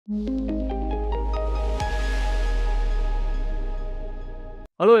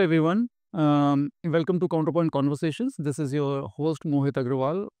Hello, everyone. Welcome to Counterpoint Conversations. This is your host, Mohit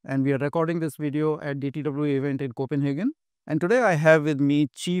Agrawal, and we are recording this video at DTW event in Copenhagen. And today I have with me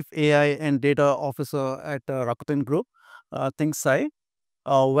Chief AI and Data Officer at Rakuten Group, Ting Cai.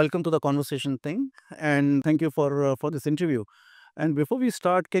 Welcome to the conversation, Ting, and thank you for this interview. And before we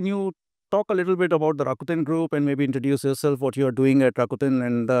start, can you talk a little bit about the Rakuten Group and maybe introduce yourself, what you are doing at Rakuten,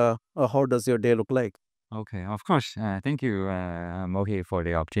 and how does your day look like? Okay, of course. Thank you, Mohi, for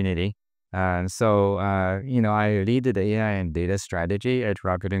the opportunity. I lead the AI and data strategy at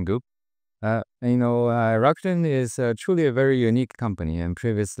Rakuten Group. Rakuten is truly a very unique company. And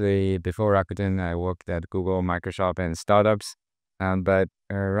previously, before Rakuten, I worked at Google, Microsoft, and startups. But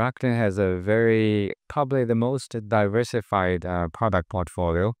Rakuten has probably the most diversified product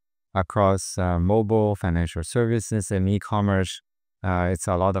portfolio across mobile, financial services, and e-commerce. It's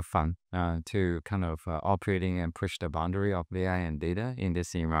a lot of fun to kind of operating and push the boundary of AI and data in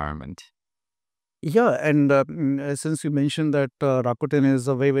this environment. Yeah, and since you mentioned that Rakuten is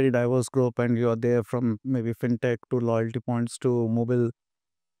a very, very diverse group and you are there from maybe fintech to loyalty points to mobile.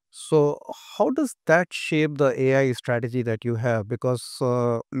 So, how does that shape the AI strategy that you have? Because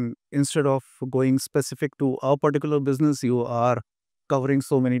instead of going specific to a particular business, you are covering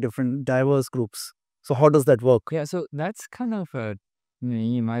so many different diverse groups. So, how does that work? Yeah, so that's kind of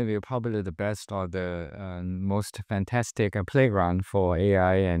in my view, probably the best or the most fantastic playground for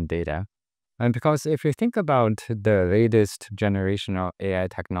AI and data. And because if you think about the latest generation of AI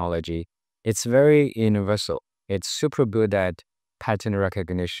technology, it's very universal. It's super good at pattern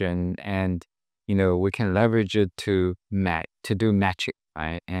recognition, and we can leverage it to do matching,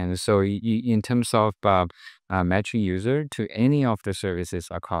 right? And so in terms of matching user to any of the services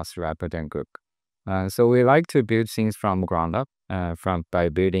across Rakuten Group. So we like to build things from ground up, from by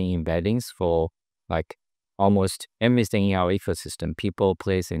building embeddings for like almost everything in our ecosystem, people,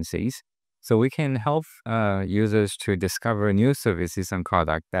 place, and things. So we can help users to discover new services and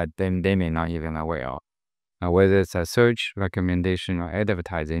product that then they may not even aware of. Whether it's a search, recommendation, or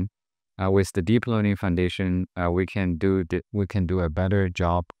advertising, with the deep learning foundation, we can do a better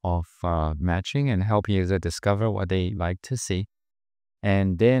job of matching and help user discover what they like to see,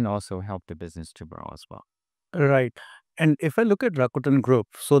 and then also help the business to grow as well. Right. And if I look at Rakuten Group,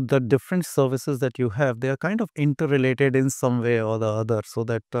 so the different services that you have, they are kind of interrelated in some way or the other so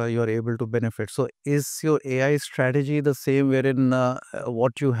that you are able to benefit. So is your AI strategy the same wherein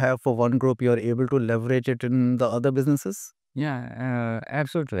what you have for one group, you are able to leverage it in the other businesses? Yeah,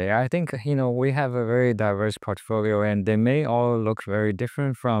 absolutely. I think, we have a very diverse portfolio and they may all look very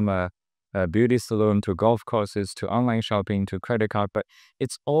different from a beauty salon to golf courses to online shopping to credit card, but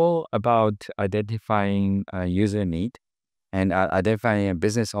it's all about identifying a user need and identifying a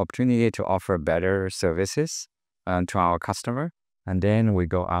business opportunity to offer better services to our customer. And then we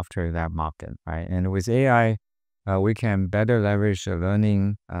go after that market, right? And with AI, we can better leverage the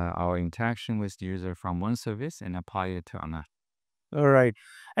learning, our interaction with the user from one service and apply it to another. All right.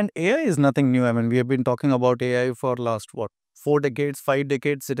 And AI is nothing new. I mean, we have been talking about AI for last, what, 4 decades, 5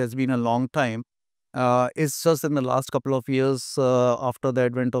 decades. It has been a long time. It's just in the last couple of years, after the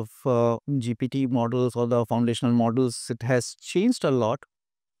advent of GPT models or the foundational models, it has changed a lot.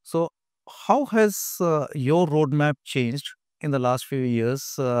 So, how has your roadmap changed in the last few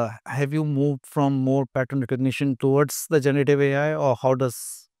years? Have you moved from more pattern recognition towards the generative AI, or how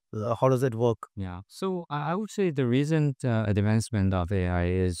does it work? Yeah. So I would say the recent advancement of AI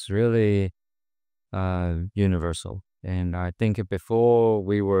is really universal. And I think before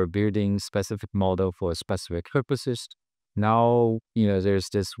we were building specific model for specific purposes. Now, there's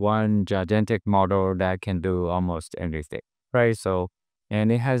this one gigantic model that can do almost everything, right? So,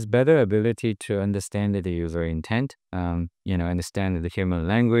 and it has better ability to understand the user intent, understand the human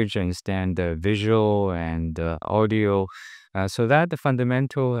language, understand the visual and audio. So that the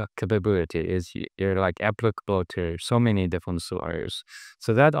fundamental capability is like applicable to so many different scenarios.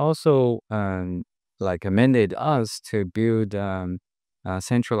 So that also like amended us to build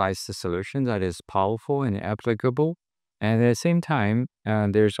centralized solution that is powerful and applicable. And at the same time,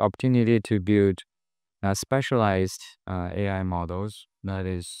 there's opportunity to build specialized AI models that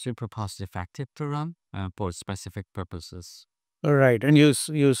is super cost effective to run for specific purposes. Right. And you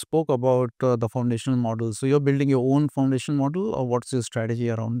spoke about the foundational model. So you're building your own foundation model, or what's your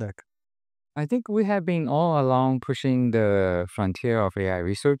strategy around that? I think we have been all along pushing the frontier of AI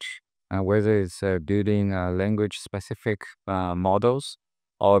research, whether it's building language-specific models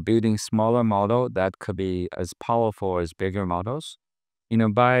or building smaller model that could be as powerful as bigger models.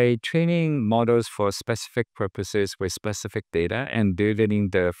 by training models for specific purposes with specific data and building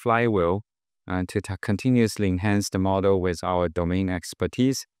the flywheel to continuously enhance the model with our domain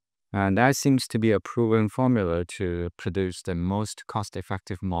expertise. And that seems to be a proven formula to produce the most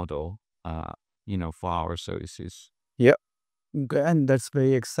cost-effective model, for our services. Yeah, and that's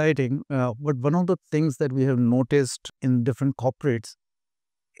very exciting. But one of the things that we have noticed in different corporates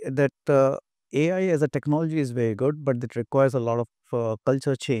that AI as a technology is very good, but it requires a lot of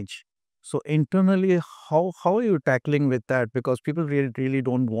culture change. So internally, how are you tackling with that? Because people really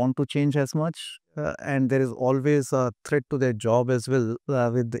don't want to change as much, and there is always a threat to their job as well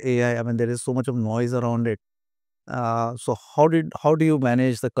with the AI. I mean, there is so much of noise around it. So how do you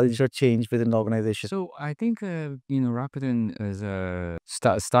manage the culture change within the organization? So I think Rakuten is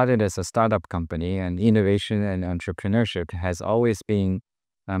started as a startup company, and innovation and entrepreneurship has always been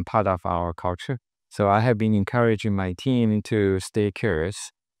part of our culture. So I have been encouraging my team to stay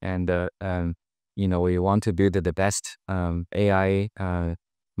curious, and we want to build the best AI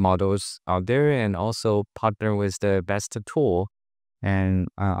models out there, and also partner with the best tool and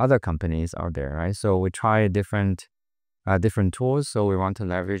other companies out there, right? So we try different tools. So we want to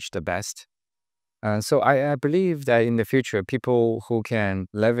leverage the best. So I believe that in the future, people who can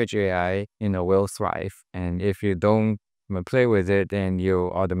leverage AI, will thrive. And if you don't play with it, then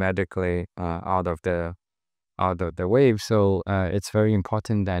you're automatically out of the wave. So it's very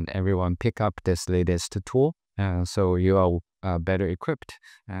important that everyone pick up this latest tool, so you are better equipped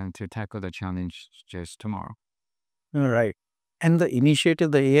to tackle the challenge just tomorrow. Right. And the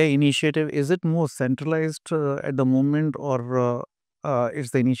initiative, the AI initiative, is it more centralized at the moment, or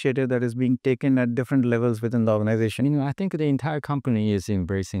it's the initiative that is being taken at different levels within the organization? I think the entire company is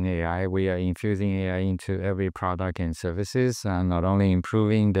embracing AI. We are infusing AI into every product and services, not only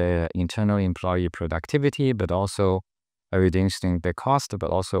improving the internal employee productivity, but also reducing the cost, but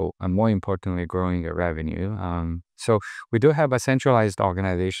also, more importantly, growing the revenue. So we do have a centralized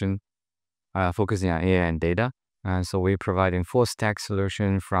organization focusing on AI and data. So we're providing full stack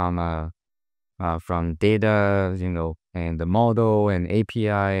solution from data, and the model and API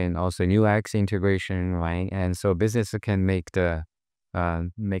and also UX integration, right? And so business can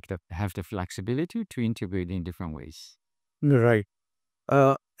have the flexibility to integrate in different ways. Right.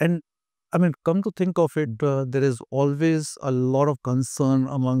 And I mean, come to think of it, there is always a lot of concern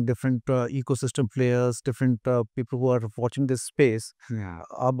among different ecosystem players, different people who are watching this space Yeah.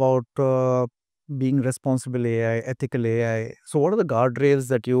 about being responsible AI, ethical AI. So, what are the guardrails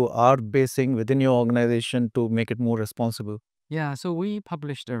that you are basing within your organization to make it more responsible? Yeah, so we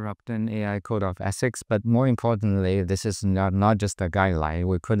published a Rakuten AI Code of Ethics, but more importantly, this is not just a guideline.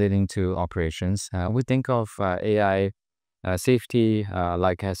 We put it into operations. We think of AI safety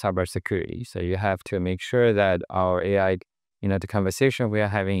like cybersecurity. So you have to make sure that our AI, the conversation we are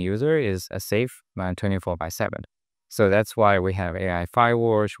having user is safe 24/7. So that's why we have AI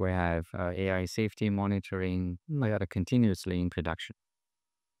firewalls, we have AI safety monitoring continuously in production.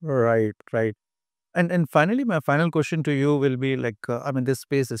 Right, right. And finally, my final question to you will be like, I mean, this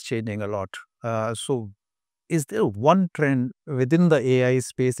space is changing a lot. So, is there one trend within the AI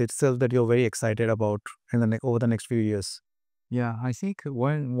space itself that you're very excited about in the over the next few years? Yeah, I think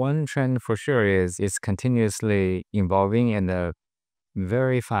one trend for sure is continuously evolving in a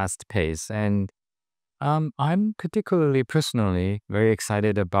very fast pace. And I'm particularly personally very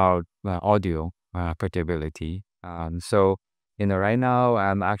excited about audio portability. So, right now,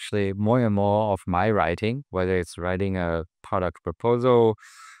 I'm actually more and more of my writing, whether it's writing a product proposal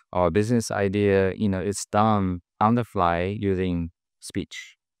or a business idea, it's done on the fly using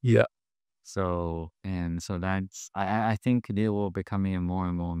speech. Yeah. So I think they will becoming more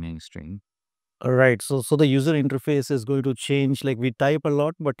and more mainstream. Right. So the user interface is going to change. Like we type a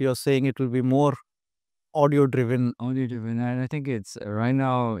lot, but you're saying it will be more audio driven. Audio driven, and I think it's right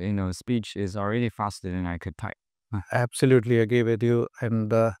now, speech is already faster than I could type. Absolutely agree with you.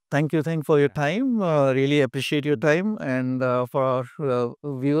 And thank for your Yeah. time. Really appreciate your time. And for our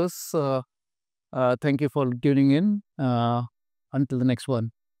viewers, thank you for tuning in. Until the next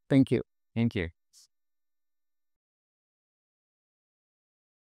one. Thank you. Thank you.